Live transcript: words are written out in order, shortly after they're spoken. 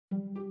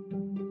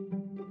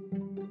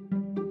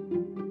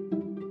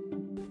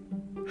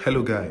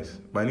Hello guys,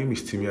 my name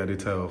is Timmy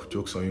Adeta of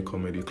Jokes on You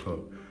Comedy Club,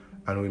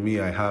 and with me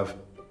I have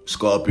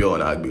Scorpion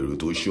Agbiru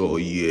to show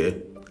yeah.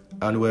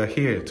 And we're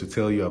here to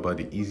tell you about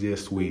the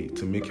easiest way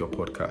to make your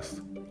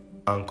podcast,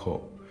 Anchor.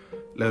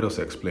 Let us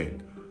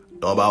explain.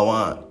 Number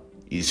one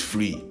is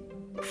free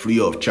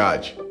of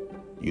charge.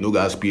 You no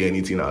guys pay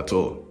anything at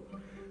all.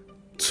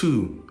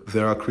 2,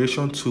 there are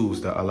creation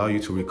tools that allow you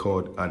to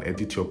record and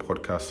edit your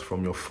podcast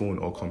from your phone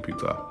or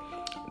computer.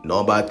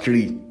 Number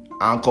 3,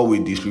 Anchor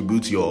will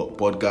distribute your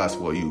podcast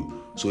for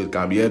you, so it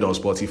can be heard on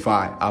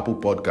Spotify, Apple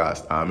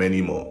Podcast, and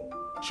many more.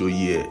 So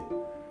yeah.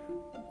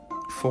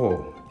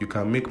 4, you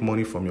can make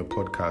money from your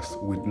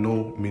podcast with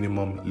no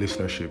minimum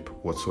listenership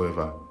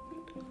whatsoever.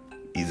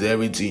 It's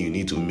everything you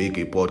need to make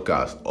a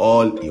podcast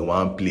all in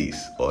one place.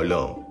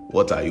 Alone.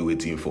 What are you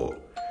waiting for?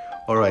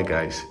 Alright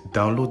guys,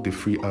 download the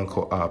free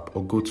Anchor app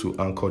or go to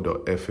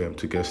anchor.fm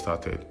to get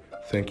started.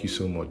 Thank you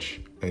so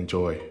much.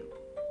 Enjoy.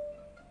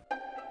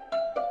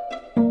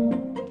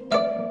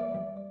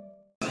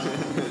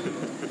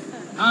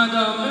 And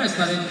when I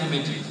started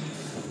comedy,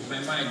 in my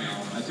mind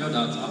now, I felt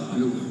that I'm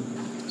low.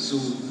 So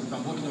if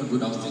I'm walking on the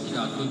road, I was thinking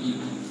that maybe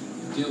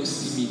girls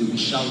see me, they'll be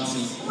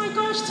shouting, "Oh my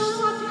gosh,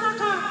 Tolu,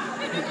 Afilaka!"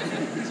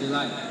 It's a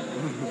lie.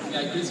 Yeah,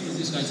 I create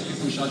music, I see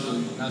people shout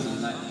on me, that's a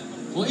lie.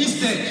 But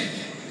instead,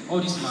 all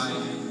these my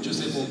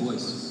Joseph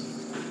boys,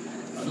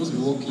 I just be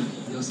walking,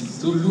 they'll say,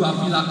 "Tolu,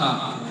 Afilaka."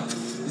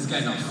 This guy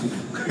not fool.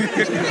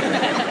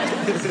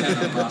 This guy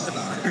not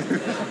bastard.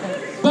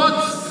 But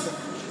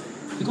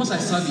because I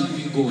serve a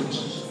living God,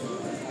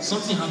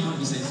 something happened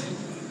recently.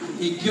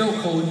 A girl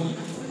called me,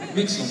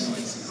 make some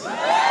noise.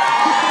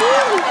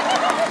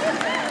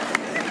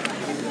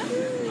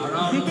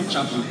 Around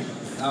chapel,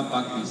 that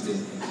back place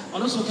there.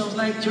 All of a sudden I was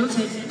like, Joe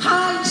said,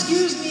 "Hi,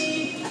 excuse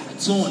me." I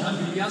turned, I've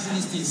been rehearsing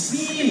this thing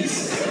since.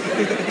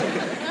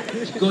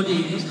 She got there,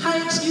 he goes,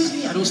 "Hi, excuse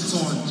me." I just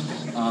turned.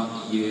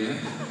 Yeah.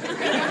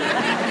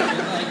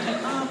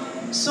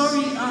 Like,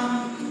 sorry,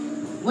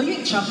 were you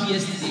in chapel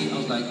yesterday? I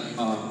was like,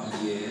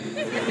 yeah.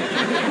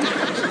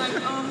 She's like,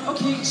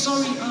 okay,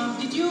 sorry,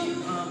 did you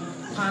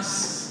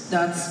pass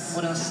that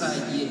other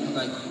side? Yeah. I'm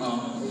like,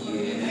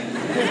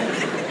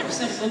 yeah. She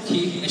said,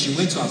 okay. And she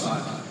went to her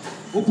bag,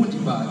 opened the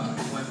bag,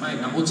 in my mind,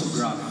 an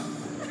autograph.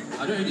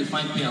 I don't really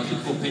find pen, I was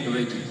looking for pen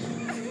already.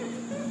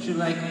 She was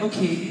like,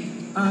 okay,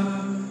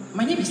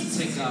 my name is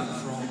Tega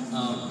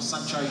from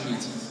Sanctuary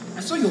Unity. I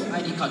saw your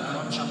ID card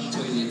around chapel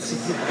toilets.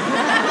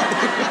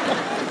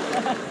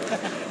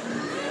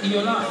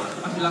 Iola,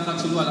 Afilaka,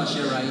 Tolu,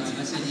 Alashe, right?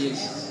 I said, yes.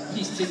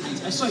 Please take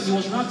it. I saw it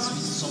was wrapped with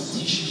some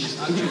tissues,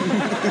 actually.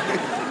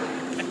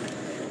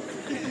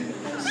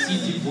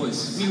 CD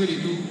voice. Me really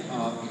do?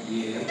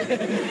 Yeah.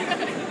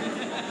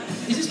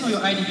 Is this not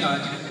your ID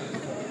card?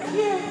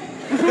 Yeah.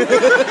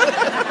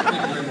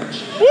 Thank you very much.